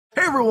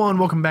Hey everyone,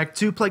 welcome back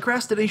to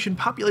PlaycrastiNation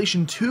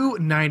Population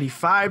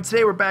 295.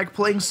 Today we're back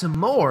playing some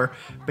more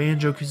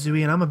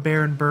Banjo-Kazooie, and I'm a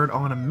bear and bird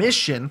on a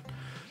mission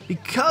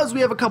because we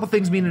have a couple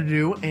things we need to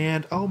do,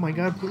 and oh my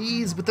god,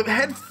 please, with the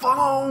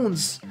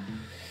headphones!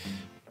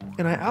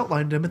 And I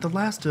outlined them at the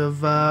last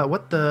of,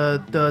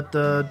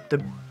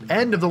 the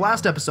end of the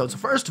last episode. So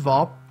first of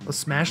all, let's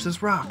smash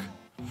this rock.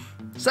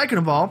 Second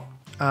of all,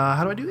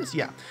 how do I do this?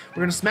 Yeah. We're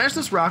going to smash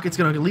this rock. It's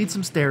going to lead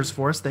some stairs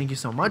for us. Thank you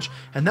so much.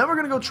 And then we're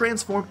going to go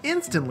transform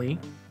instantly,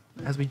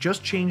 as we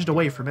just changed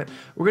away from it.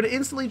 We're going to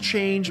instantly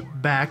change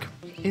back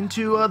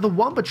into the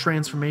Wumpa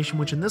transformation,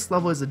 which in this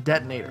level is a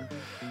detonator.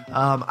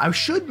 I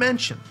should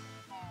mention,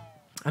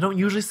 I don't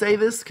usually say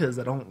this because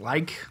I don't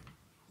like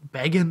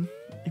begging,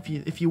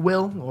 if you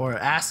will, or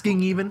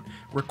asking even,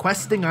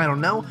 requesting, I don't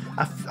know.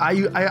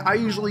 I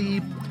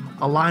usually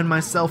align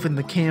myself in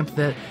the camp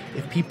that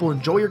if people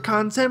enjoy your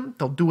content,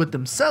 they'll do it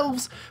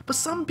themselves, but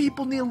some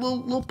people need a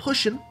little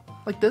pushing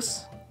like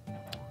this.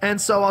 And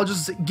so I'll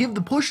just give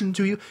the pushing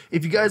to you.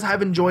 If you guys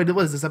have enjoyed,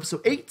 what is this,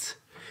 episode 8?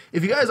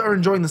 If you guys are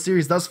enjoying the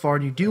series thus far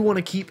and you do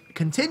want to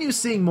continue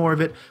seeing more of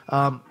it,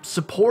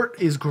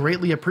 support is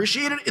greatly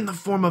appreciated in the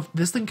form of,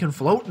 this thing can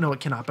float? No, it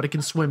cannot, but it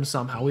can swim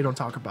somehow. We don't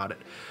talk about it.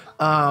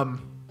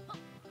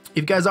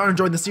 If you guys are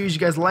enjoying the series,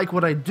 you guys like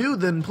what I do,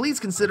 then please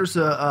consider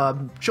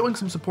showing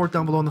some support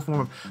down below in the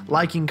form of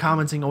liking,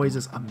 commenting, always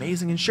is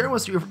amazing, and sharing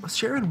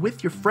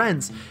with your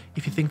friends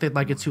if you think they'd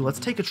like it too. Let's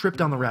take a trip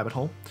down the rabbit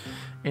hole,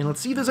 and let's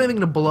see if there's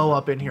anything to blow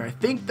up in here. I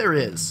think there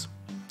is.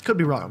 Could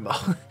be wrong,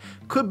 though.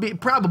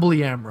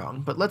 Probably am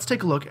wrong, but let's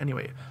take a look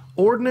anyway.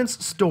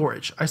 Ordnance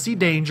storage. I see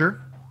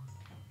danger.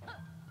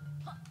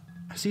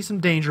 I see some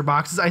danger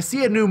boxes. I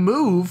see a new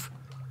move.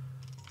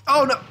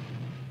 Oh, no.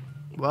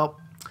 Well,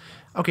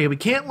 okay, we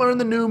can't learn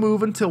the new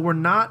move until we're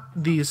not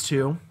these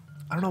two.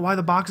 I don't know why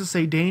the boxes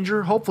say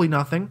danger. Hopefully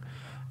nothing.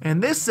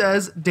 And this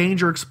says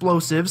danger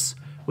explosives,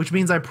 which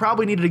means I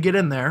probably needed to get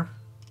in there.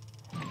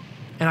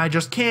 And I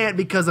just can't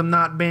because I'm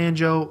not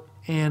Banjo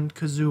and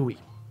Kazooie.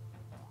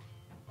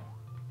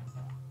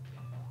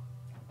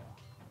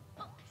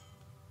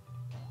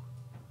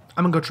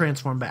 I'm gonna go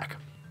transform back.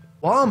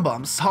 Wumpa,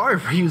 I'm sorry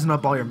for using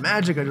up all your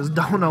magic. I just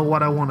don't know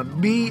what I want to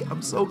be.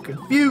 I'm so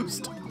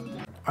confused.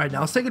 Alright,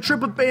 now let's take a trip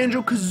with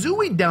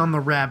Banjo-Kazooie down the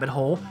rabbit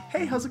hole.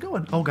 Hey, how's it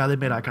going? Oh god, they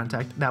made eye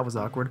contact. That was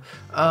awkward.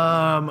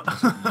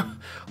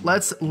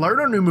 Let's learn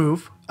our new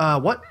move.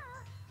 What?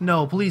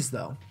 No, please,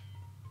 though.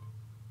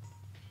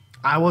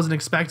 I wasn't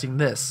expecting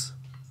this.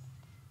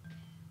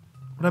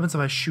 What happens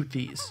if I shoot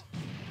these?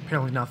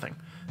 Apparently nothing.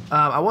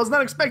 I was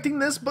not expecting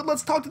this, but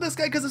let's talk to this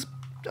guy, because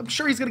I'm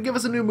sure he's going to give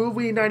us a new move.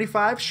 We need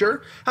 95,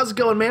 sure. How's it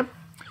going, man?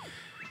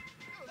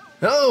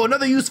 Oh,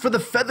 another use for the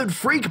feathered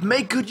freak.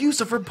 Make good use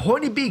of her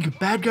pointy beak.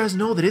 Bad guys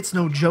know that it's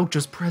no joke.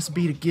 Just press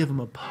B to give him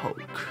a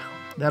poke.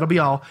 That'll be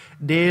all.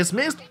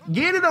 Dismissed.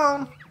 Get it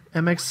on.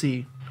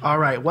 MXC.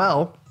 Alright,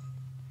 well,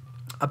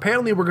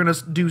 apparently we're going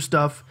to do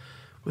stuff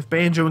with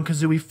Banjo and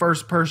Kazooie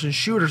first-person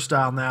shooter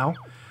style now.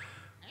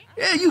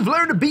 Yeah, you've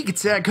learned a beak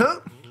attack, huh?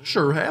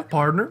 Sure have,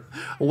 partner.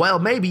 Well,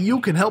 maybe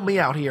you can help me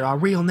out here. A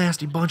real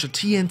nasty bunch of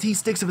TNT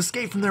sticks have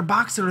escaped from their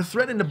box and are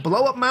threatening to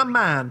blow up my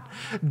mine.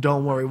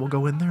 Don't worry, we'll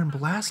go in there and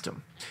blast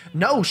them.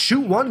 No,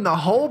 shoot one and the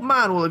whole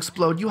mine will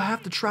explode. You'll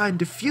have to try and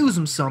defuse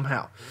them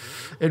somehow.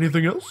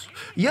 Anything else?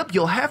 Yep,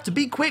 you'll have to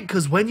be quick,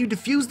 because when you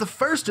defuse the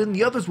first one,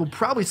 the others will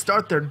probably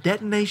start their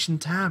detonation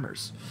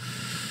timers.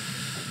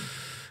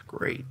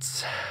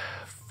 Great.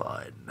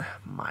 Fun.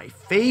 My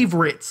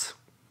favorite.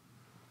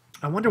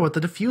 I wonder what the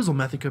defusal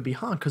method could be,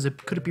 huh? Because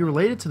could it be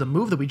related to the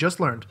move that we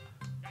just learned?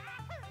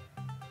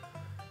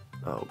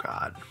 Oh,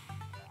 God.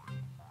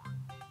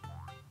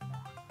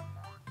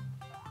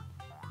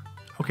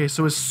 Okay,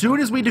 so as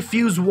soon as we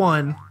defuse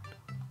one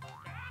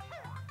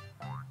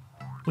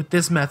with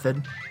this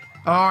method...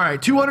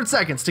 Alright, 200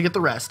 seconds to get the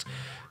rest.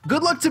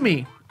 Good luck to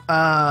me.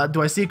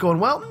 Do I see it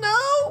going well? No!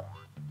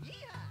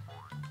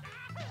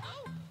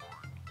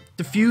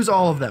 Diffuse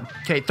all of them.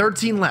 Okay,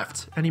 13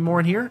 left. Any more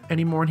in here?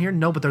 Any more in here?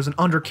 No, but there's an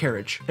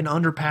undercarriage, an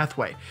under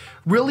pathway.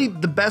 Really,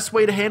 the best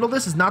way to handle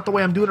this is not the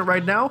way I'm doing it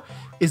right now,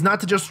 is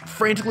not to just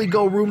frantically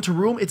go room to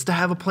room. It's to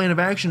have a plan of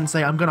action and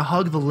say, I'm going to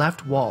hug the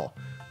left wall,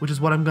 which is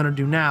what I'm going to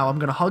do now. I'm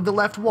going to hug the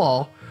left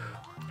wall,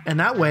 and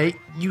that way,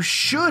 you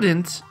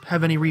shouldn't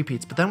have any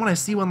repeats. But then when I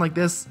see one like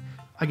this,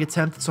 I get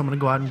tempted, so I'm going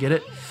to go out and get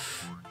it.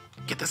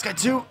 Get this guy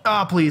too.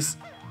 Ah, please.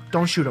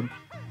 Don't shoot him.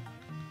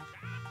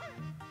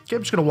 Okay,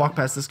 I'm just going to walk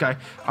past this guy.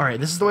 Alright,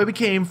 this is the way we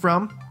came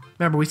from.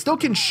 Remember, we still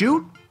can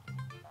shoot.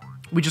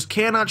 We just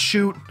cannot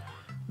shoot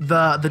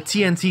the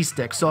TNT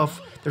stick. So if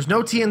there's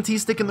no TNT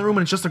stick in the room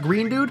and it's just a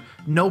green dude,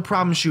 no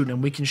problem shooting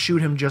him. We can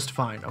shoot him just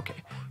fine.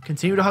 Okay,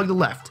 continue to hug the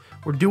left.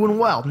 We're doing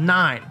well.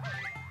 9.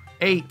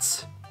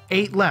 8.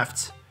 8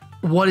 left.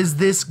 What is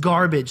this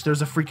garbage?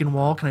 There's a freaking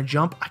wall. Can I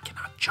jump? I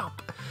cannot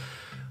jump.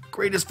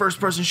 Greatest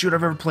first-person shooter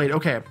I've ever played.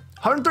 Okay.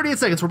 138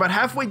 seconds. We're about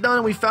halfway done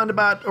and we found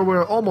about, or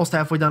we're almost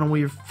halfway done and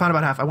we found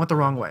about half. I went the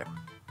wrong way.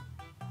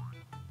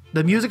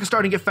 The music is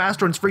starting to get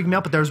faster and it's freaking me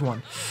out, but there's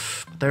one.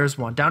 There's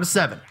one. Down to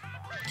 7.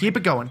 Keep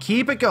it going.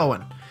 Keep it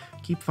going.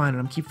 Keep finding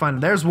them. Keep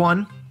finding them. There's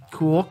one.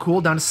 Cool,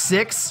 cool. Down to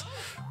 6.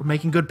 We're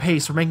making good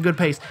pace. We're making good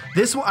pace.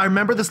 This one, I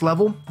remember this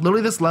level.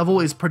 Literally, this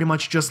level is pretty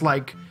much just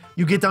like,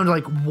 you get down to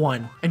like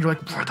 1, and you're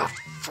like, where the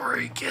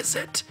freak is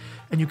it?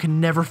 And you can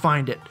never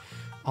find it.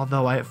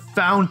 Although I have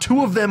found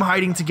 2 of them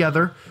hiding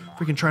together.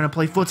 Freaking trying to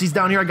play footsies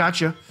down here. I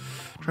got you.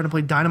 Trying to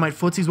play dynamite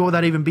footsies. What would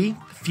that even be?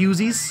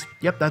 Fusies.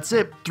 Yep, that's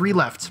it. 3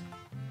 left.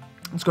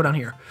 Let's go down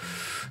here.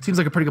 Seems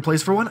like a pretty good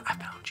place for one. I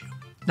found you.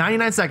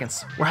 99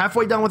 seconds. We're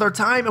halfway done with our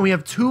time, and we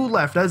have 2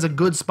 left. That is a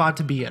good spot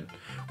to be in.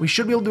 We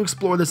should be able to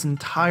explore this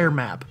entire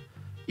map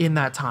in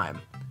that time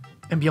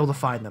and be able to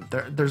find them.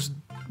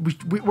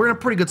 We're in a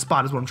pretty good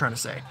spot is what I'm trying to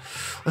say.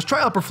 Let's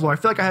try upper floor. I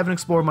feel like I haven't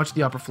explored much of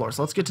the upper floor,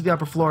 so let's get to the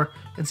upper floor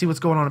and see what's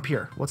going on up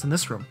here. What's in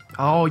this room?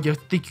 Oh, you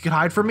think you could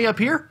hide from me up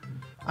here?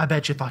 I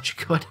bet you thought you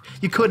could.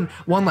 You couldn't.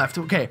 1 left.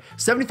 Okay,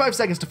 75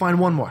 seconds to find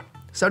 1 more.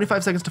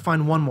 75 seconds to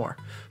find 1 more.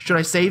 Should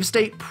I save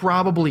state?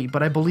 Probably,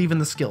 but I believe in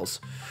the skills.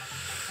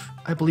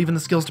 I believe in the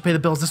skills to pay the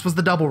bills. This was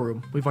the double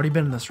room. We've already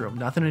been in this room.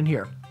 Nothing in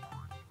here.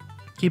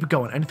 Keep it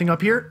going. Anything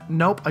up here?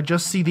 Nope, I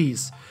just see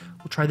these.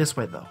 We'll try this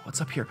way, though.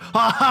 What's up here?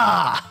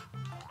 Ha-ha!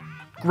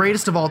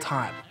 Greatest of all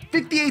time.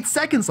 58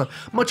 seconds left.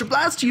 Much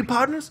obliged to you,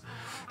 partners.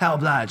 How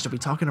obliged? Are we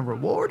talking a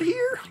reward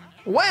here?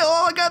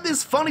 Well, I got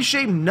this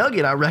funny-shaped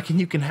nugget. I reckon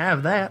you can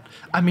have that.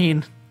 I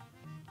mean,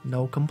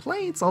 no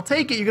complaints. I'll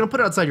take it. You're going to put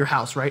it outside your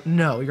house, right?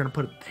 No, you're going to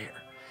put it there.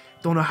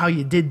 Don't know how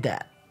you did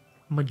that.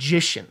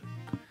 Magician.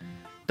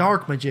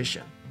 Dark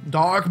magician.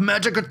 Dark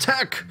magic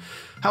attack.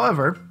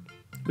 However,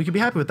 we can be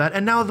happy with that.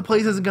 And now the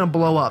place isn't going to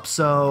blow up.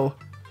 So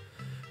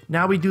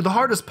now we do the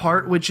hardest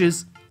part, which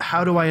is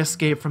how do I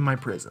escape from my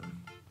prison?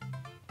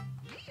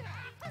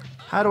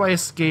 How do I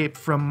escape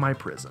from my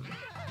prison?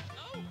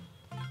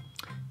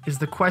 Is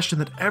the question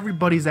that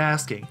everybody's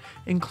asking,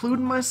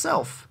 including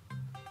myself.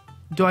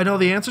 Do I know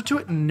the answer to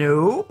it?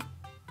 Nope.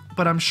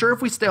 But I'm sure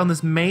if we stay on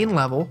this main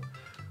level,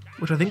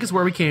 which I think is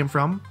where we came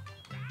from.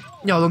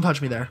 No, don't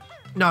touch me there.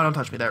 No, don't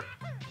touch me there.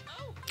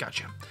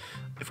 Gotcha.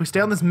 If we stay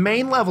on this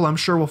main level, I'm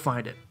sure we'll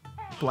find it.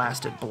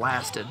 Blasted,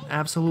 blasted,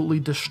 absolutely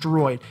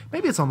destroyed.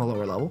 Maybe it's on the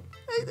lower level.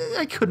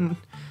 I couldn't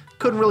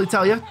really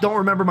tell you. Don't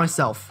remember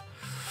myself.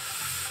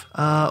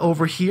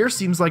 Over here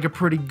seems like a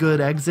pretty good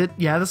exit.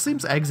 Yeah, this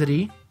seems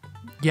exit-y.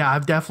 Yeah,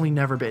 I've definitely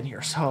never been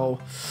here, so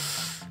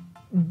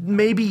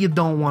maybe you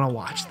don't want to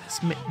watch this.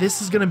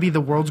 This is going to be the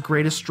world's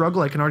greatest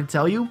struggle, I can already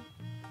tell you.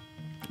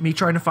 Me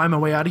trying to find my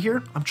way out of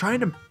here. I'm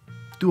trying to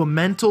do a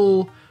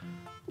mental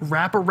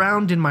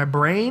wraparound in my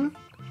brain.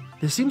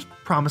 This seems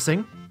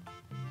promising.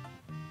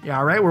 Yeah,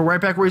 all right, we're right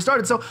back where we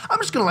started, so I'm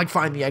just going to, like,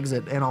 find the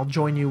exit, and I'll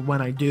join you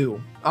when I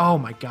do. Oh,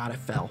 my God, I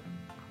fell.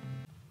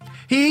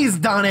 He's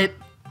done it.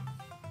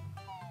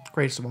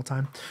 Greatest of all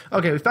time.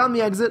 Okay, we found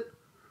the exit.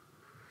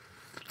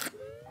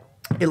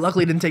 It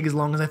luckily didn't take as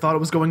long as I thought it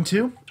was going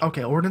to.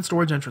 Okay, ordnance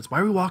storage entrance. Why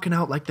are we walking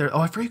out like there?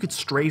 Oh, I forgot you could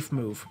strafe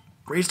move.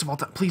 Greatest of all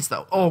time. Please,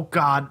 though. Oh,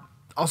 God.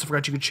 Also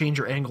forgot you could change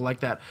your angle like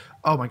that.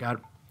 Oh, my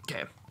God.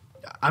 Okay.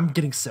 I'm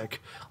getting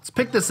sick. Let's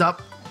pick this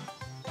up,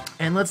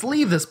 and let's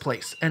leave this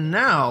place. And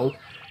now,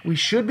 we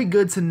should be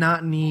good to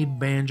not need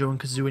Banjo and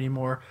Kazooie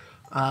anymore,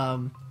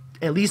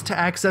 at least to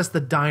access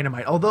the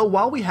dynamite. Although,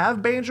 while we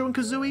have Banjo and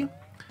Kazooie,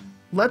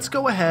 let's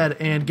go ahead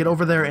and get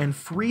over there and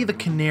free the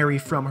canary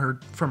from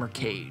her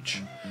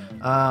cage.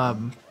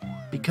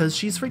 Because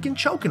she's freaking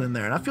choking in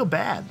there, and I feel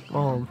bad.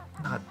 Well,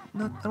 I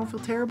don't feel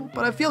terrible,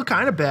 but I feel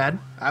kind of bad.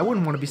 I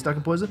wouldn't want to be stuck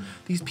in poison.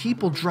 These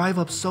people drive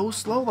up so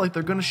slow, like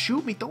they're gonna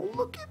shoot me. Don't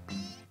look at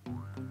me.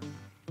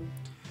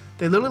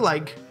 They literally,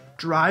 like,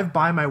 drive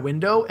by my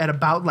window at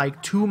about,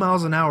 like, 2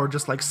 miles an hour,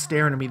 just, like,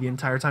 staring at me the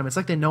entire time. It's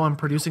like they know I'm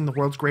producing the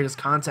world's greatest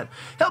content.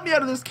 Help me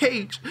out of this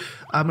cage.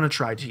 I'm gonna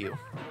try to you.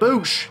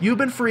 Boosh, you've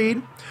been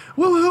freed.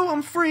 Woohoo,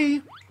 I'm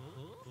free.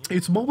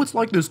 It's moments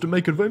like this to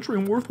make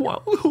adventuring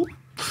worthwhile.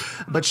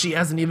 But she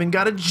hasn't even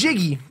got a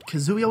jiggy.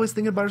 Kazooie always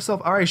thinking about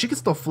herself. All right, she can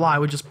still fly,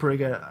 which is pretty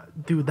good.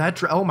 Dude,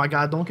 oh my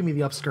God, don't give me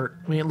the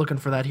upskirt. We ain't looking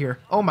for that here.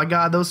 Oh my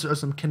God, those are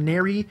some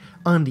canary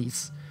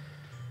undies.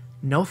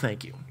 No,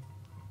 thank you.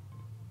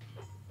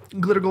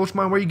 Glitter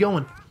Goldschmine, where you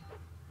going?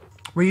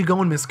 Where you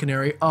going, Miss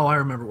Canary? Oh, I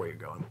remember where you're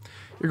going.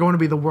 You're going to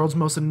be the world's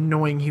most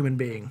annoying human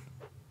being.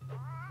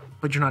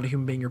 But you're not a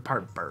human being, you're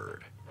part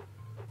bird.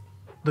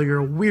 Though you're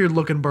a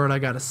weird-looking bird, I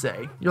gotta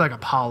say. You're like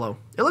Apollo.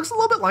 It looks a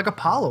little bit like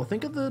Apollo.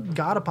 Think of the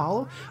god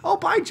Apollo. Oh,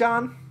 bye,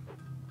 John.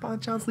 Bye,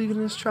 John's leaving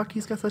in his truck.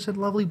 He's got such a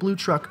lovely blue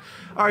truck.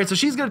 All right, so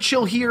she's gonna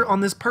chill here on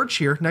this perch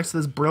here next to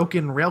this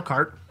broken rail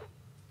cart.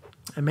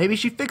 And maybe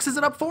she fixes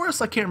it up for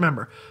us? I can't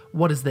remember.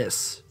 What is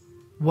this?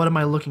 What am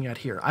I looking at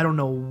here? I don't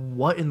know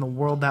what in the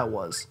world that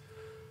was.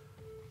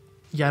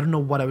 Yeah, I don't know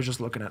what I was just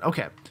looking at.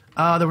 Okay.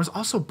 There was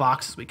also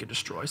boxes we could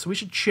destroy, so we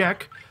should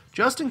check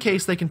just in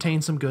case they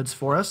contain some goods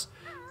for us.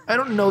 I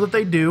don't know that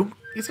they do.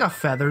 He's got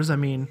feathers. I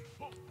mean,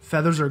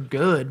 feathers are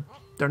good.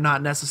 They're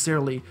not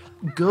necessarily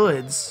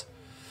goods.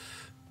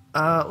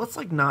 Let's,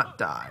 like, not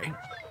die.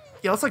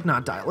 Yeah, let's, like,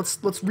 not die. Let's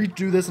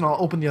redo this, and I'll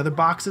open the other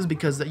boxes,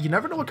 because you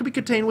never know what could be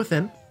contained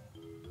within.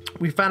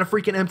 We found a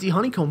freaking empty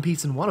honeycomb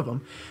piece in one of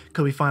them.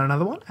 Could we find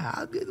another one?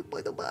 I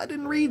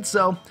didn't read,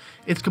 so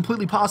it's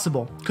completely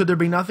possible. Could there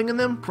be nothing in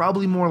them?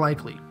 Probably more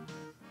likely.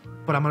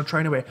 But I'm going to try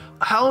anyway.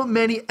 How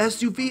many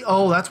SUV?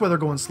 Oh, that's why they're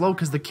going slow,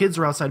 because the kids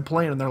are outside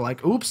playing, and they're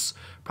like, oops,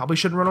 probably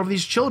shouldn't run over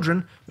these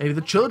children. Maybe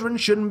the children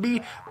shouldn't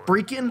be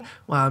freaking...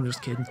 Well, I'm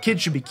just kidding.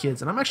 Kids should be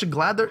kids, and I'm actually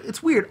glad they're...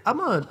 It's weird.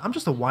 I'm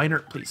just a whiner.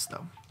 Please,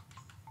 though.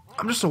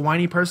 I'm just a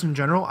whiny person in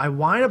general. I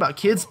whine about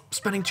kids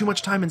spending too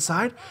much time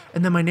inside,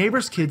 and then my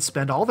neighbor's kids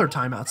spend all their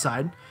time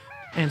outside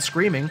and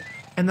screaming,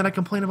 and then I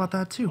complain about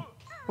that, too.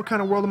 What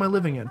kind of world am I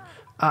living in?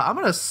 I'm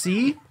going to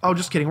see... Oh,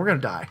 just kidding. We're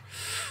going to die.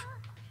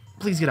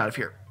 Please get out of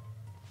here.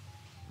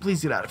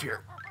 Please get out of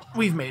here.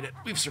 We've made it.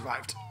 We've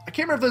survived. I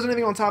can't remember if there's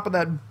anything on top of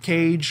that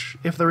cage.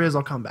 If there is,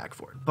 I'll come back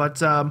for it.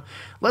 But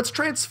let's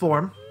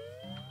transform.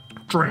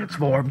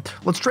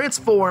 Let's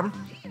transform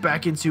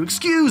back into...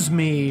 Excuse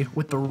me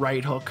with the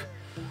right hook.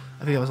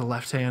 I think that was a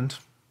left hand.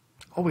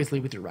 Always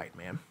lead with your right,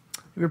 man.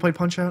 Have you ever played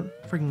Punch-Out?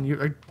 Freaking,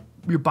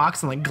 you're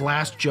boxing like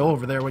Glass Joe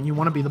over there when you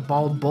want to be the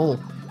bald bull.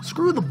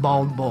 Screw the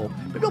bald bull.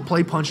 Maybe I'll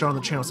play Punch-Out on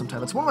the channel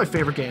sometime. It's one of my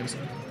favorite games.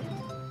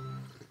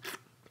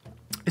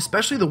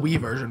 Especially the Wii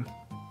version.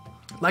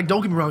 Like,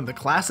 don't get me wrong, the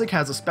classic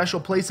has a special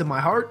place in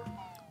my heart,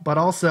 but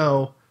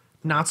also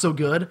not so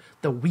good.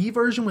 The Wii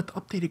version with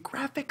updated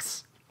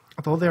graphics,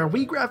 although they are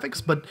Wii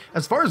graphics, but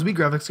as far as Wii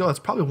graphics go, that's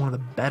probably one of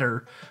the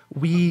better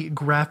Wii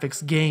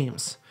graphics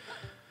games.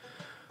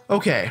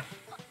 Okay,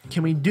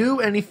 can we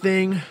do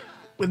anything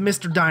with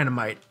Mr.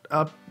 Dynamite?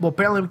 Well,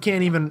 apparently we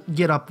can't even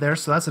get up there,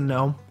 so that's a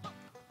no.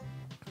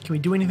 Can we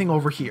do anything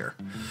over here?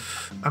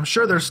 I'm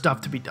sure there's stuff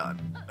to be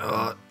done.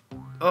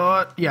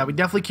 Yeah, we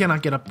definitely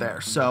cannot get up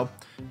there, so...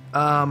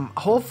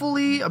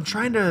 hopefully, I'm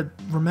trying to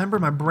remember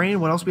my brain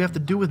what else we have to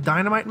do with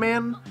Dynamite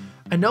Man.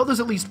 I know there's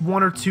at least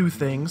one or two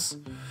things.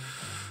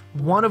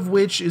 One of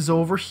which is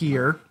over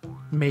here,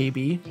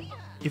 maybe,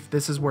 if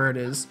this is where it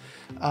is.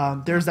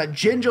 There's that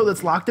Jinjo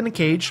that's locked in a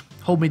cage.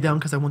 Hold me down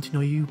because I want to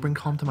know you. Bring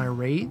calm to my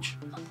rage.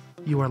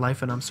 You are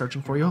life and I'm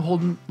searching for you.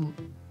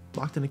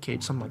 Locked in a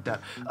cage, something like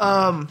that.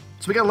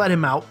 So we gotta let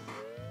him out,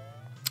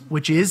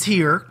 which is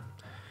here,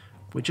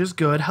 which is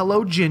good.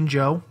 Hello,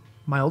 Jinjo.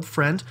 My old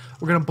friend.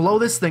 We're going to blow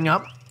this thing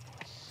up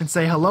and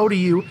say hello to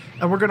you,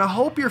 and we're going to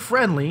hope you're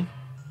friendly,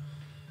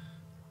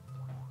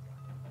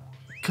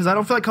 because I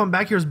don't feel like coming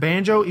back here as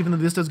Banjo, even though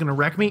this is going to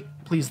wreck me.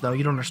 Please, though,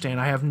 you don't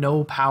understand. I have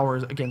no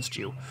powers against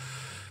you.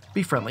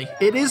 Be friendly.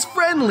 It is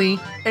friendly,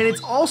 and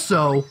it's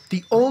also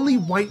the only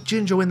white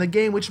Jinjo in the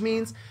game, which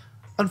means,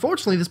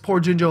 unfortunately, this poor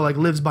Jinjo like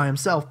lives by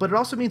himself, but it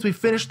also means we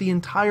finished the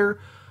entire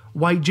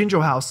white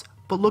Jinjo house,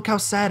 but look how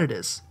sad it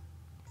is.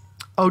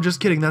 Oh, just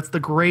kidding. That's the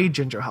gray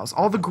Jinjo house.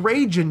 All the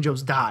gray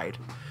Jinjos died.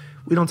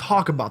 We don't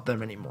talk about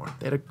them anymore.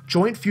 They had a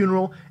joint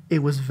funeral. It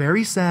was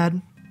very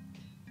sad.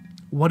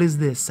 What is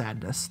this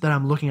sadness that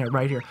I'm looking at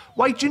right here?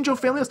 White Jinjo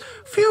family house.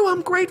 Phew,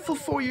 I'm grateful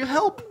for your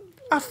help.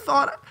 I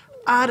thought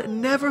I'd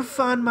never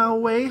find my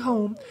way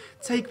home.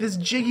 Take this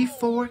jiggy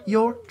for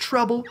your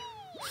trouble.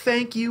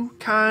 Thank you,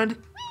 kind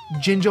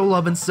Jinjo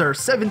loving sir.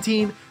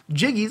 17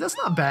 jiggies. That's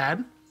not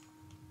bad.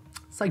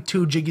 It's like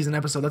 2 jiggies an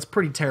episode. That's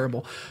pretty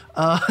terrible,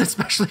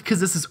 especially because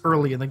this is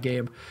early in the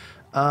game.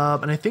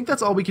 And I think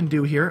that's all we can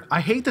do here. I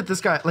hate that this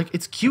guy, like,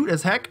 it's cute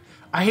as heck.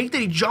 I hate that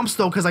he jumps,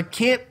 though, because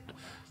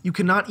you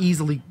cannot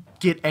easily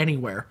get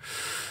anywhere.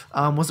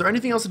 Was there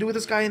anything else to do with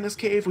this guy in this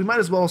cave? We might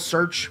as well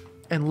search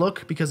and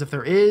look, because if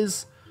there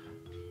is,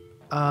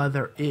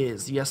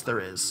 yes, there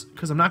is.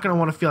 Because I'm not going to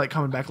want to feel like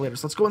coming back later.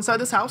 So let's go inside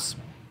this house.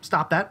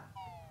 Stop that.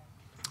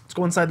 Let's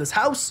go inside this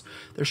house.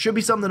 There should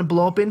be something to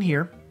blow up in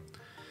here.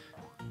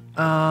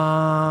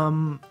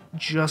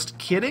 Just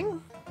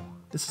kidding.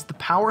 This is the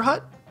power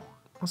hut.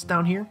 What's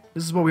down here?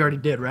 This is what we already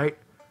did, right?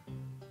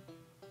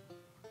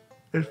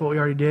 This is what we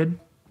already did.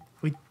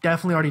 We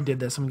definitely already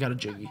did this, and we got a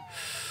jiggy.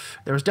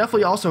 There was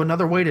definitely also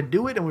another way to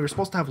do it, and we were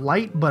supposed to have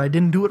light, but I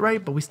didn't do it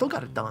right, but we still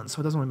got it done,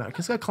 so it doesn't really matter.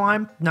 He's got to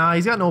climb. Nah,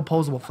 he's got no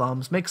opposable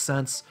thumbs. Makes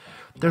sense.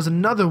 There's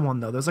another one,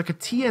 though. There's like a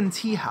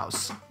TNT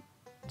house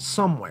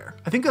somewhere.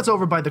 I think that's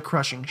over by the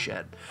crushing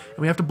shed, and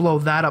we have to blow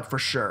that up for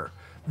sure.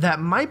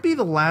 That might be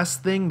the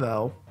last thing,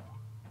 though,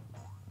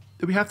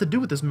 that we have to do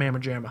with this Mamma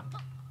Jamma.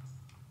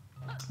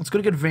 Let's go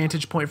to get a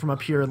vantage point from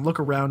up here and look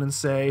around and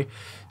say,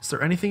 is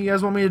there anything you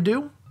guys want me to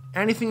do?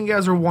 Anything you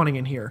guys are wanting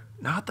in here?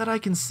 Not that I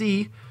can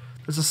see.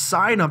 There's a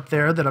sign up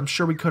there that I'm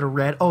sure we could have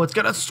read. Oh, it's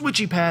got a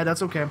switchy pad.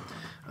 That's okay.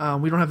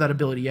 We don't have that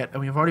ability yet, and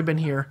we've already been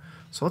here.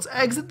 So let's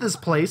exit this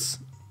place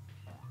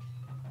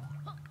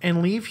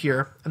and leave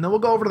here, and then we'll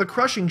go over to the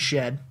crushing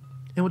shed,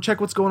 and we'll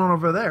check what's going on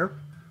over there.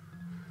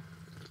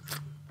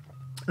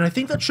 And I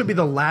think that should be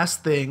the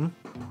last thing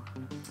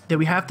that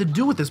we have to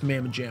do with this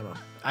Mamma Jamma.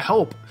 I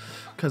hope,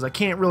 because I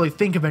can't really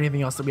think of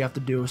anything else that we have to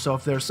do. So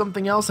if there's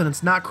something else and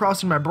it's not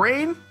crossing my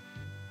brain,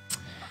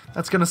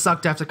 that's going to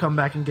suck to have to come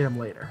back and get him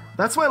later.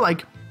 That's why,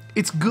 like,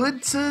 it's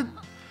good to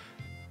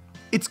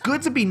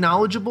be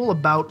knowledgeable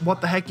about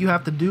what the heck you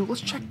have to do.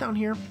 Let's check down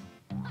here.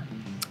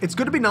 It's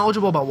good to be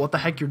knowledgeable about what the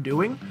heck you're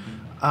doing.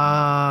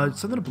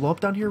 Something to blow up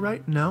down here,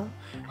 right? No.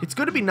 It's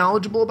good to be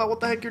knowledgeable about what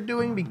the heck you're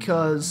doing,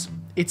 because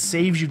it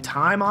saves you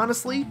time,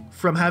 honestly,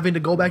 from having to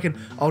go back and,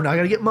 oh, now I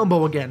gotta get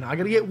Mumbo again. Now I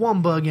gotta get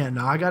Wumba again.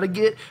 Now I gotta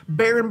get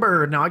Bear and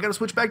Bird. Now I gotta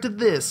switch back to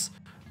this.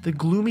 The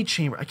Gloomy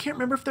Chamber. I can't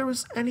remember if there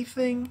was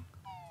anything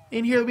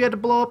in here that we had to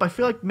blow up. I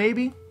feel like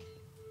maybe.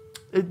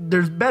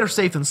 There's better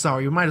safe than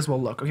sorry. You might as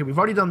well look. Okay, we've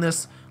already done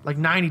this like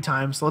 90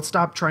 times, so let's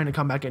stop trying to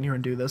come back in here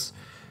and do this.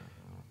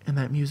 And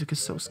that music is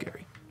so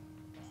scary.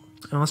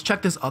 And let's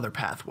check this other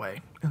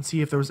pathway and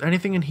see if there was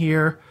anything in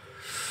here.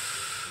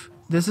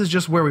 This is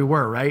just where we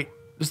were, right?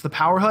 This is the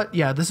power hut?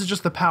 Yeah, this is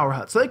just the power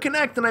hut. So they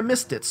connect and I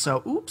missed it.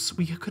 So, oops,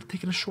 we could have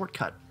taken a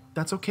shortcut.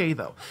 That's okay,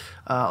 though.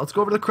 Let's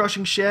go over to the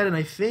crushing shed and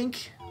I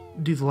think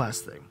do the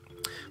last thing.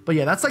 But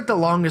yeah, that's like the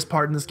longest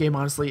part in this game,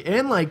 honestly.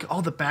 And like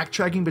all the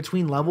backtracking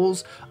between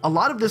levels. A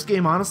lot of this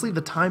game, honestly,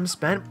 the time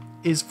spent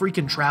is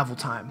freaking travel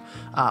time.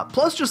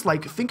 Plus just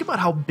like, think about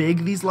how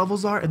big these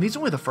levels are. And these are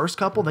only the first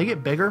couple. They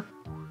get bigger.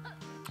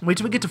 Wait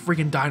till we get to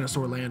freaking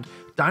Dinosaur Land.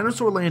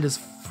 Dinosaur Land is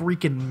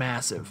freaking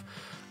massive.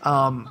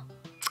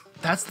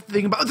 That's the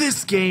thing about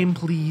this game,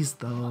 please,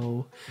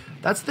 though.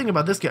 That's the thing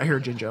about this game. I hear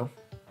Jinjo.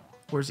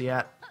 Where's he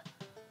at?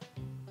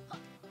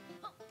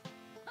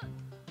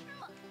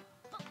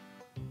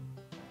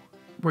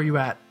 Where you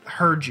at?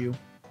 Heard you.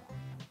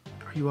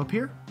 Are you up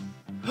here?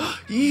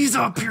 He's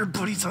up here,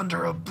 but he's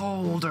under a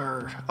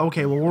boulder.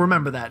 Okay, well, we'll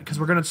remember that because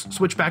we're going to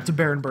switch back to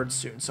Bear and Bird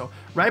soon. So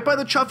right by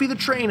the Chuffy the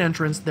Train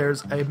entrance,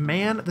 there's a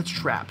man that's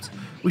trapped.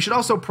 We should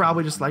also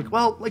probably just like,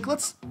 well, like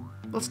let's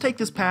take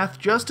this path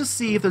just to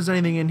see if there's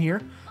anything in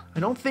here. I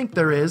don't think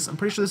there is. I'm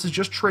pretty sure this is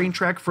just train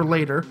track for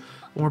later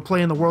when we're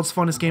playing the world's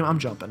funnest game. I'm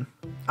jumping.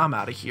 I'm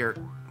out of here.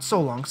 So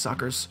long,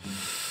 suckers.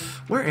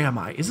 Where am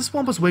I? Is this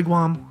Wumpa's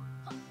Wigwam?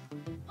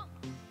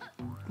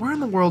 Where in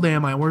the world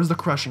am I? Where's the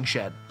crushing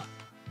shed?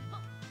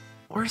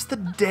 Where's the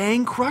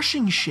dang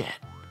crushing shed?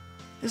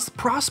 This is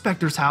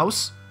Prospector's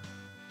house.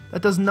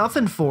 That does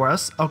nothing for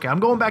us. Okay, I'm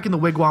going back in the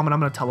wigwam and I'm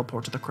going to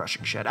teleport to the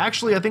crushing shed.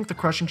 Actually, I think the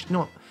crushing shed...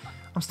 No,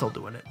 I'm still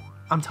doing it.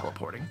 I'm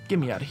teleporting. Get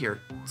me out of here.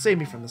 Save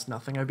me from this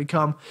nothing I've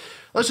become.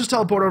 Let's just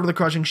teleport over to the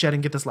crushing shed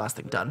and get this last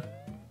thing done.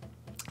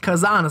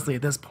 Because honestly,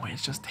 at this point,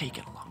 it's just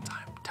taking a long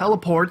time.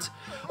 Teleport.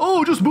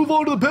 Oh, just move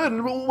on to the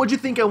pen. What'd you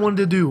think I wanted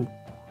to do?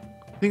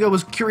 I think I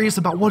was curious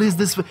about what is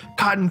this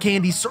cotton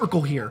candy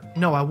circle here?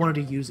 No, I wanted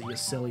to use it, you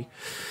silly.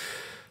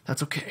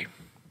 That's okay.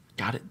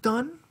 Got it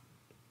done.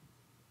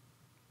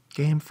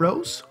 Game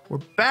froze. We're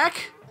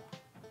back.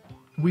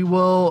 We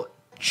will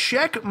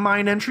check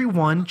mine entry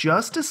 1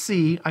 just to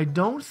see. I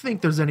don't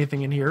think there's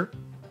anything in here.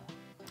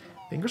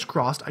 Fingers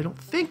crossed. I don't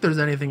think there's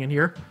anything in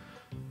here.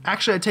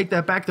 Actually, I take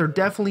that back. There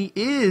definitely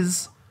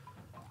is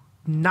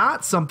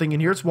not something in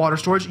here. It's water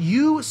storage.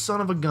 You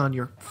son of a gun.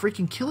 You're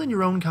freaking killing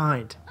your own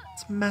kind.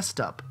 It's messed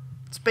up.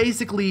 It's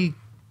basically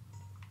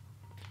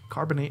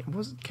carbonate. What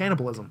was it?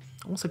 Cannibalism.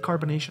 I almost said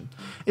carbonation.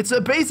 It's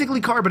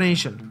basically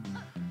carbonation.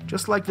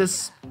 Just like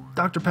this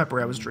Dr.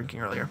 Pepper I was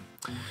drinking earlier.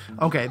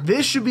 Okay,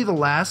 this should be the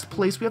last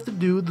place we have to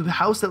do. The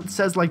house that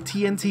says like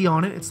TNT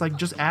on it. It's like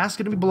just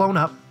asking to be blown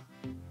up.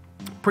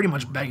 Pretty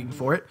much begging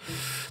for it.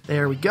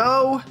 There we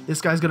go.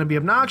 This guy's gonna be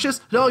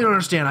obnoxious. No, you don't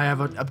understand. I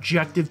have an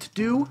objective to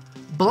do.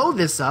 Blow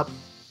this up.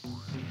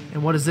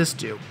 And what does this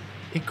do?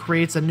 It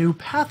creates a new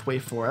pathway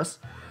for us,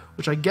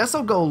 which I guess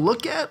I'll go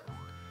look at.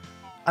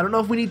 I don't know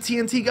if we need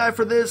TNT guy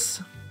for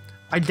this.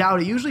 I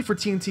doubt it. Usually for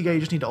TNT guy, you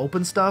just need to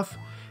open stuff.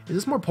 Is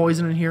this more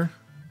poison in here?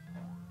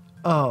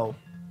 Oh,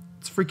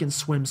 it's freaking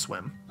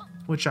swim,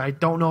 which I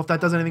don't know if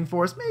that does anything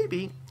for us.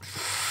 Maybe.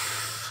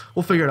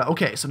 We'll figure it out.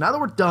 Okay, so now that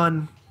we're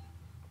done,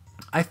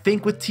 I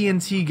think with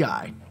TNT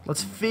guy,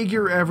 let's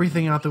figure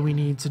everything out that we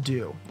need to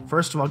do.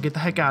 First of all, get the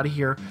heck out of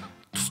here.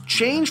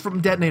 Change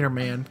from Detonator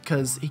Man,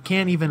 because he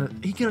can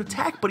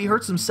attack, but he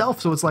hurts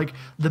himself, so it's like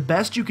the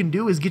best you can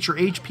do is get your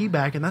HP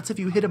back, and that's if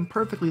you hit him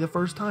perfectly the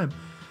first time.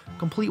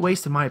 Complete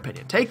waste in my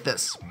opinion. Take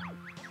this.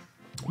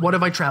 What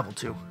have I traveled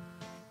to?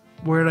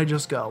 Where did I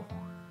just go?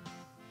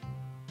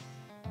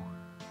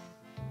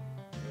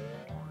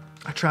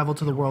 I traveled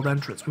to the world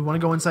entrance. We want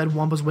to go inside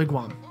Wumpa's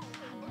Wigwam.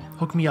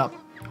 Hook me up.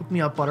 Hook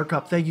me up,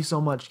 Buttercup. Thank you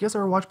so much. You guys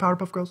ever watch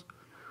Powerpuff Girls?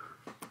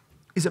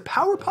 Is it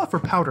Powerpuff or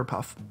Powder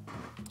Puff?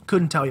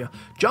 Couldn't tell you.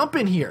 Jump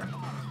in here.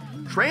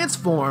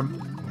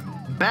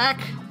 Transform. Back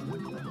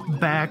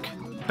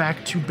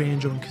to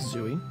Banjo and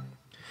Kazooie.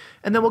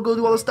 And then we'll go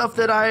do all the stuff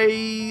that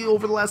I,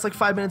 over the last like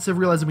 5 minutes, have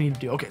realized that we need to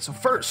do. Okay, so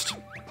first,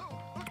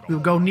 we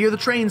will go near the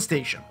train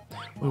station.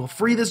 We will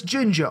free this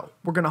Jinjo.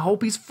 We're going to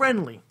hope he's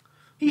friendly.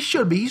 He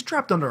should be. He's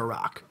trapped under a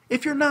rock.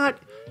 If you're not,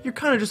 you're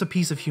kind of just a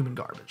piece of human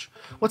garbage.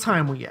 What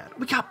time are we at?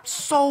 We got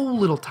so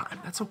little time.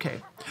 That's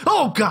okay.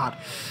 Oh, God.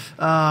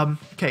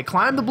 Okay,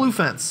 climb the blue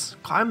fence.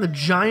 Climb the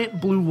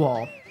giant blue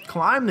wall.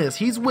 Climb this.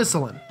 He's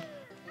whistling.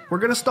 We're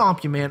going to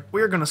stomp you, man.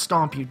 We're going to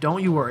stomp you.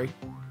 Don't you worry.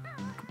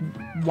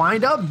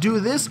 Wind up. Do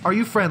this. Are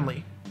you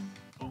friendly?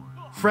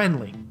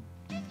 Friendly.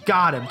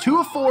 Got him. 2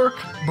 of 4.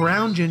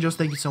 Brown Jinjos.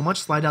 Thank you so much.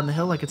 Slide down the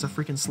hill like it's a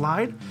freaking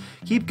slide.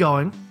 Keep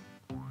going.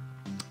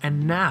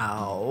 And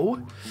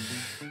now...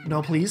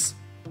 No, please.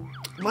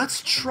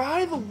 Let's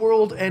try the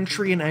world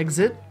entry and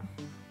exit.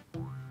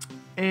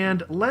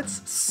 And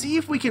let's see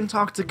if we can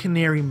talk to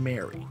Canary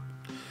Mary.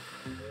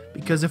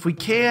 Because if we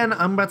can,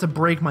 I'm about to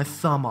break my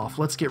thumb off.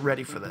 Let's get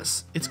ready for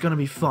this. It's gonna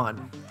be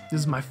fun. This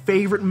is my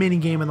favorite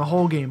minigame in the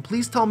whole game.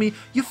 Please tell me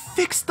you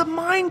fixed the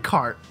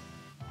minecart.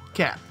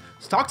 Cat,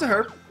 let's talk to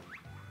her.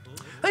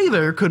 Hey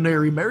there,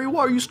 Canary Mary,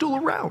 why are you still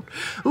around?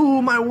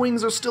 Ooh, my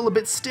wings are still a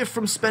bit stiff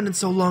from spending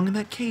so long in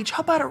that cage.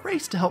 How about a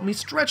race to help me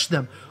stretch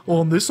them?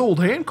 On this old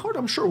handcart,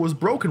 I'm sure it was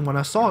broken when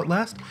I saw it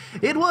last.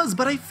 It was,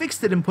 but I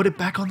fixed it and put it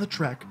back on the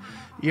track.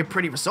 You're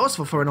pretty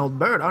resourceful for an old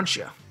bird, aren't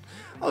you?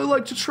 I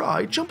like to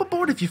try. Jump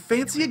aboard if you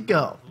fancy a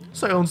go.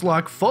 Sounds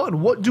like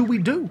fun. What do we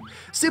do?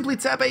 Simply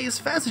tap A as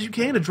fast as you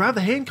can to drive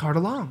the handcart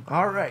along.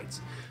 All right.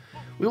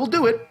 We will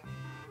do it.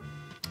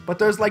 But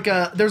there's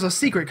a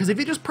secret, because if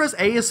you just press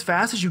A as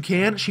fast as you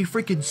can, she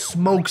freaking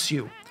smokes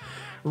you.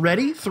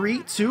 Ready?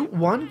 3, 2,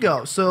 1,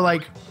 go. So,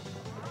 like,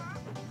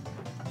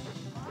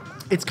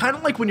 it's kind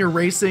of like when you're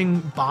racing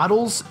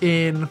bottles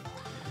in...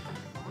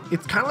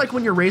 It's kind of like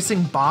when you're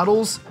racing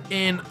bottles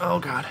in... Oh,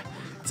 God.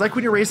 It's like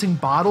when you're racing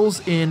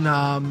bottles in...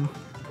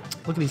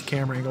 Look at these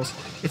camera angles.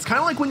 It's kind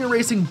of like when you're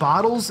racing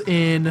bottles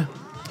in...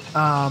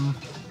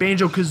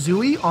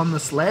 Banjo-Kazooie on the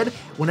sled.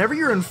 Whenever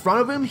you're in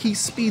front of him, he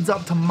speeds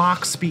up to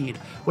Mach speed.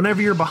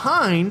 Whenever you're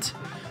behind,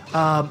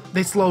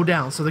 they slow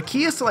down. So the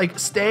key is to like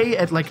stay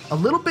at like a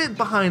little bit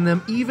behind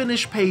them,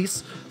 evenish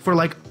pace for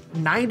like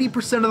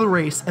 90% of the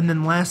race, and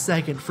then last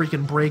second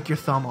freaking break your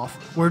thumb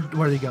off. Where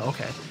do they go?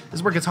 Okay, this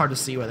is where it gets hard to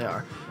see where they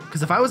are.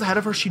 Because if I was ahead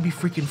of her, she'd be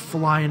freaking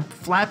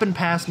flapping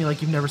past me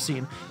like you've never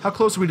seen. How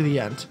close are we to the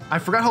end? I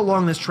forgot how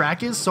long this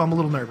track is, so I'm a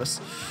little nervous.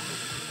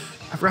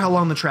 I forgot how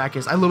long the track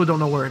is. I literally don't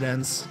know where it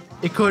ends.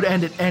 It could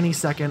end at any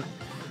second.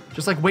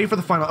 Just like wait for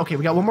the final. Okay,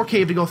 we got one more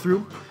cave to go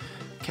through.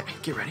 Okay,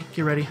 get ready,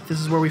 get ready. This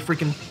is where we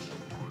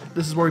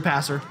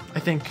pass her. I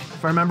think,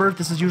 if I remember,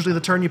 this is usually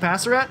the turn you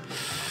pass her at.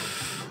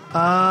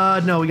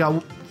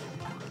 No,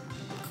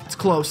 it's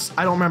close.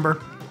 I don't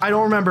remember.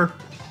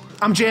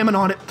 I'm jamming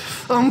on it.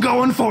 I'm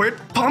going for it.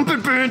 Pump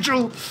it,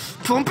 Banjo.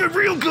 Pump it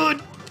real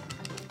good.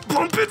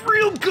 Pump it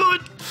real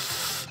good.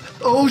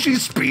 Oh,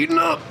 she's speeding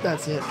up.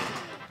 That's it.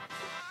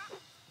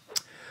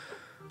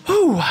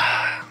 Whew.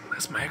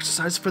 That's my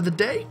exercise for the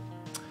day.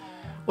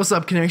 What's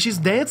up, Canary? She's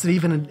dancing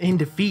even in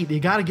defeat. You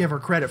gotta give her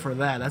credit for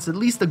that. That's at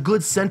least a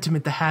good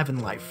sentiment to have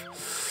in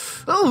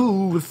life.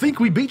 Oh,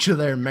 think we beat you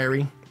there,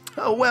 Mary.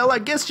 Oh, well, I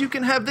guess you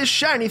can have this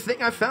shiny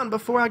thing I found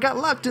before I got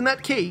locked in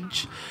that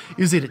cage.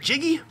 Is it a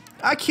Jiggy?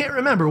 I can't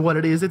remember what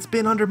it is. It's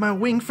been under my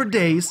wing for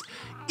days.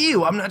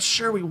 Ew, I'm not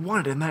sure we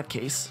want it in that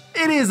case.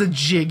 It is a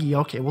Jiggy.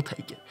 Okay, we'll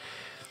take it.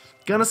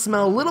 Gonna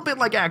smell a little bit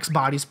like Axe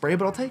body spray,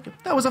 but I'll take it.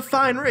 That was a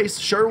fine race,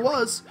 sure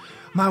was.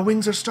 My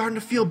wings are starting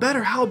to feel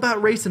better. How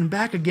about racing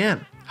back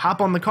again?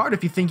 Hop on the cart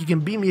if you think you can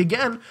beat me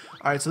again.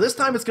 All right, so this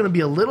time it's gonna be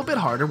a little bit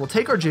harder. We'll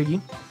take our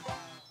Jiggy,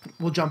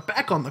 we'll jump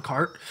back on the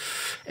cart,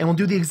 and we'll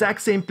do the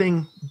exact same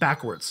thing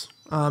backwards.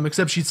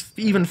 Except she's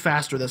even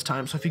faster this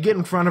time. So if you get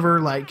in front of her,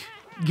 like,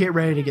 get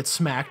ready to get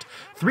smacked.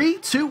 3,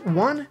 2,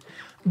 1,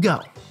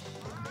 go.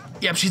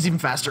 Yep, she's even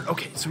faster.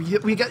 Okay, so you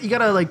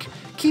gotta like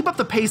keep up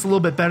the pace a little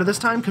bit better this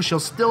time, because she'll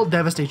still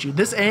devastate you.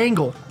 This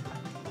angle,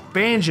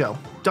 Banjo,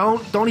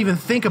 don't even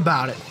think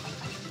about it.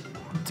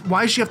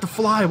 Why does she have to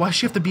fly? Why does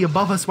she have to be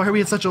above us? Why are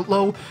we at such a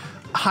low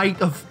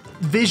height of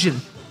vision?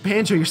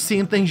 Banjo, you're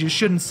seeing things you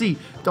shouldn't see.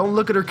 Don't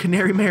look at her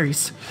Canary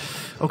Marys.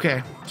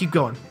 Okay, keep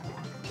going.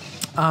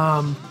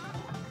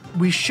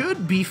 We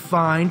should be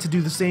fine to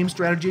do the same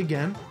strategy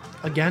again.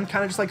 Again,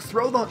 kind of just like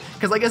throw the...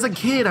 Because like as a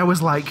kid, I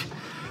was like...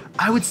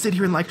 I would sit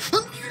here and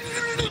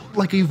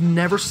like you've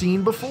never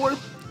seen before,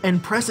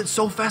 and press it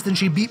so fast, and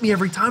she beat me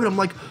every time, and I'm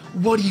like,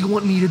 what do you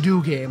want me to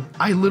do, game?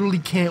 I literally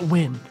can't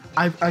win.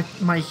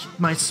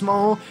 My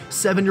small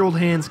 7-year-old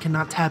hands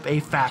cannot tap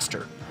A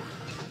faster.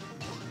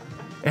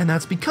 And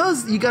that's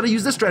because you gotta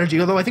use this strategy,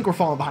 although I think we're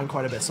falling behind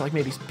quite a bit, so like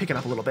maybe picking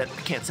up a little bit.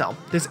 I can't tell.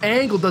 This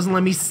angle doesn't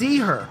let me see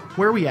her.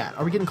 Where are we at?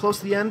 Are we getting close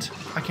to the end?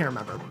 I can't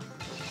remember.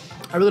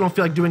 I really don't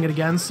feel like doing it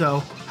again,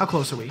 so how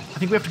close are we? I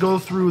think we have to go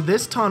through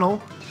this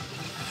tunnel.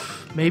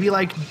 Maybe,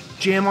 like,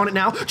 jam on it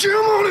now. Jam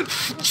on it!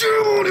 Jam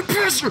on it,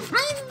 past her!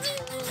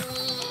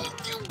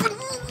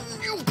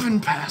 You've been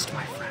passed,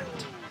 my friend.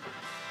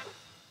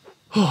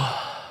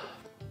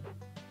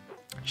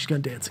 She's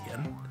gonna dance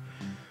again.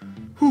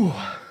 Whew.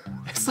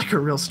 It's like a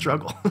real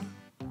struggle.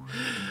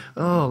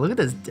 Oh, look at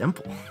this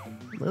dimple.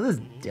 Look at this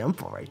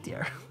dimple right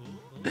there.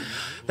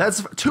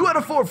 That's 2 out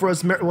of 4 for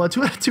us. Well,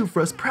 2 out of 2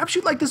 for us. Perhaps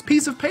you'd like this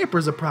piece of paper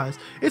as a prize.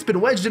 It's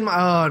been wedged in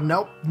my... Oh,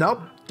 nope.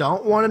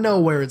 Don't want to know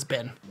where it's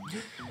been.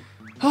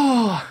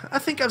 Oh, I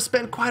think I've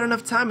spent quite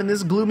enough time in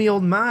this gloomy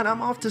old mine.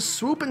 I'm off to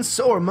swoop and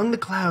soar among the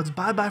clouds.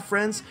 Bye-bye,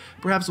 friends.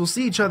 Perhaps we'll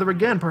see each other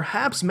again.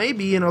 Perhaps,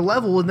 maybe, in a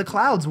level in the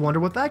clouds. Wonder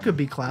what that could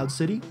be, Cloud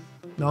City.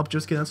 Nope,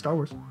 just kidding. That's Star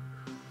Wars.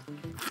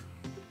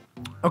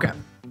 Okay.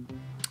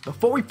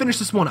 Before we finish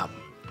this one up,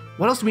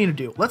 what else do we need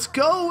to do? Let's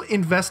go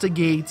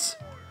investigate...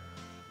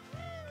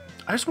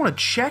 I just want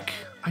to check.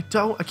 I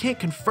can't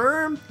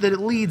confirm that it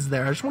leads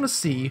there. I just want to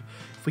see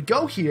if we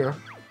go here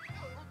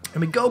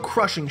and we go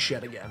crushing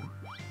shit again.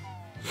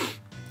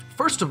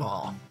 First of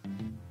all,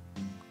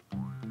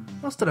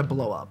 what else did I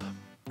blow up?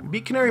 We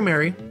beat Canary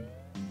Mary.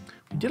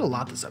 We did a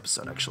lot this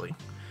episode, actually.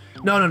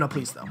 No,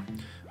 please, though.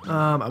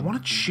 I want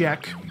to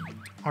check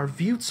our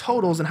view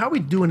totals and how are we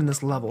doing in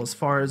this level as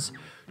far as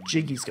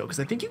jiggies go. Because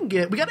I think you can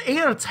get... We got 8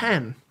 out of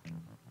 10.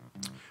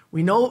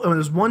 We know... Oh,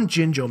 there's one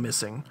Jinjo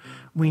missing.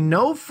 We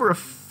know for a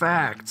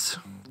fact...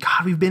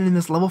 God, we've been in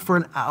this level for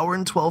an hour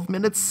and 12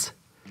 minutes.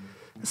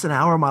 That's an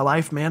hour of my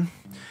life, man.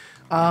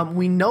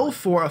 We know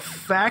for a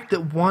fact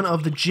that one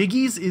of the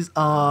jiggies is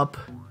up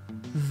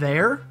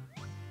there.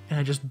 And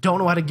I just don't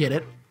know how to get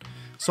it.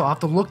 So I'll have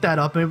to look that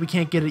up. Maybe we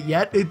can't get it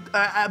yet.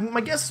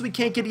 My guess is we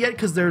can't get it yet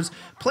because there's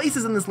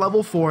places in this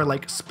level for,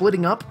 like,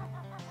 splitting up.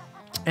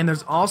 And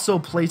there's also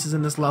places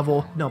in this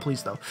level... No,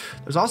 please, though.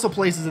 There's also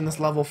places in this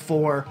level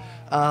for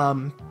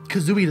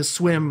Kazooie to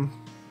swim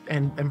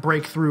and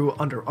break through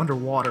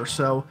underwater.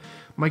 So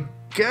my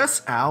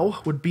guess,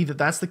 would be that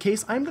that's the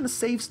case. I'm going to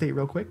save state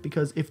real quick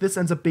because if this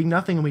ends up being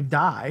nothing and we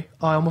die...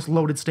 I almost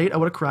loaded state. I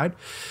would have cried.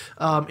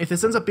 If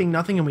this ends up being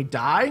nothing and we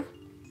die...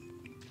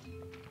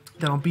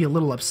 then I'll be a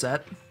little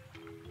upset.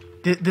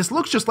 This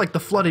looks just like the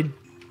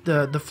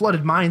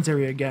flooded mines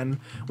area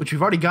again, which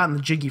we've already gotten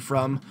the Jiggy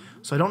from,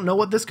 so I don't know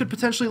what this could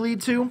potentially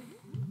lead to.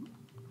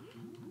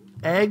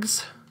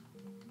 Eggs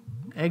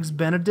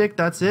Benedict,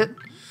 that's it.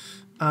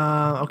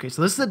 Okay,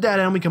 so this is a dead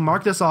end. We can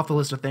mark this off the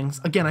list of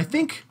things. Again, I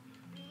think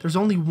there's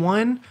only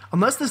one,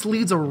 unless this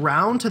leads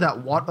around to that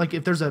water, like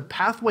if there's a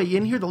pathway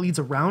in here that leads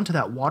around to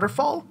that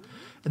waterfall,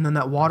 and then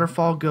that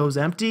waterfall goes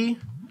empty.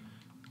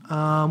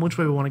 Which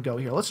way we want to go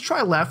here? Let's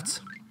try left,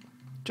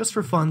 just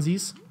for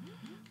funsies.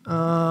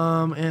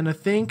 And I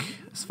think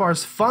as far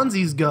as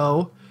funsies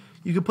go,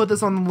 you could put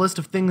this on the list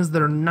of things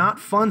that are not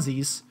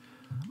funsies.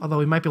 Although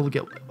we might be able to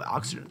get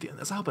oxygen at the end of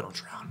this. I hope I don't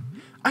drown.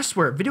 I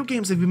swear, video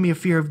games have given me a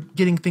fear of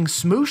getting things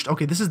smooshed.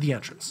 Okay, this is the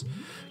entrance.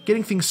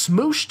 Getting things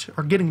smooshed,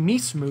 or getting me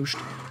smooshed,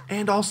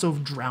 and also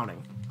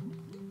drowning.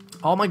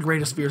 All my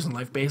greatest fears in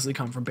life basically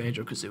come from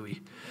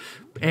Banjo-Kazooie.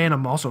 And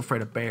I'm also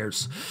afraid of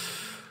bears.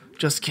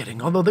 Just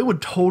kidding. Although they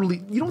would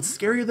totally... You know what's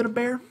scarier than a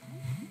bear?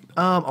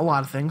 A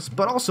lot of things.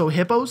 But also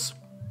hippos.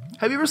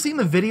 Have you ever seen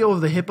the video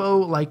of the hippo,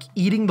 like,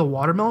 eating the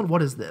watermelon?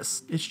 What is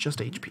this? It's just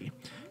HP.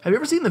 Have you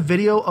ever seen the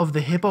video of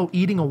the hippo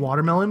eating a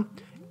watermelon?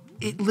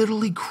 It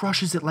literally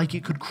crushes it like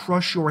it could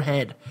crush your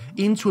head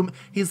into him.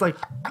 He's like...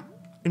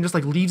 And just,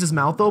 like, leaves his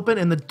mouth open.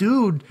 And the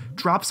dude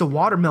drops a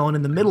watermelon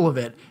in the middle of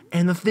it.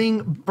 And the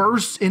thing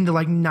bursts into,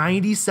 like,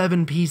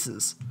 97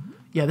 pieces.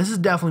 Yeah, this is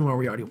definitely where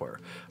we already were.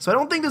 So I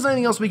don't think there's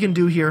anything else we can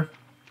do here.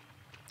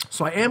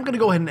 So I am going to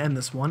go ahead and end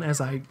this one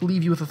as I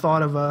leave you with the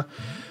thought of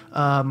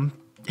a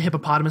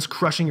hippopotamus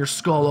crushing your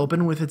skull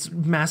open with its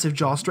massive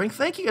jaw strength.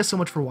 Thank you guys so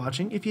much for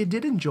watching. If you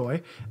did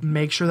enjoy,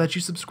 make sure that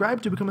you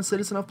subscribe to become a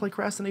citizen of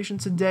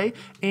PlaycrastiNation today.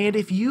 And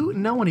if you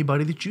know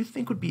anybody that you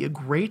think would be a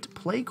great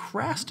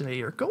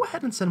Playcrastinator, go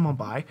ahead and send them on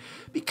by.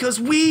 Because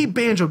we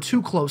Banjo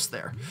too close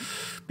there.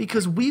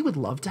 Because we would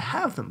love to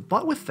have them.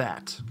 But with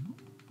that...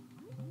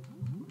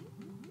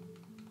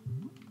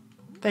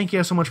 Thank you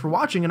guys so much for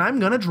watching, and I'm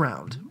gonna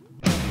drown.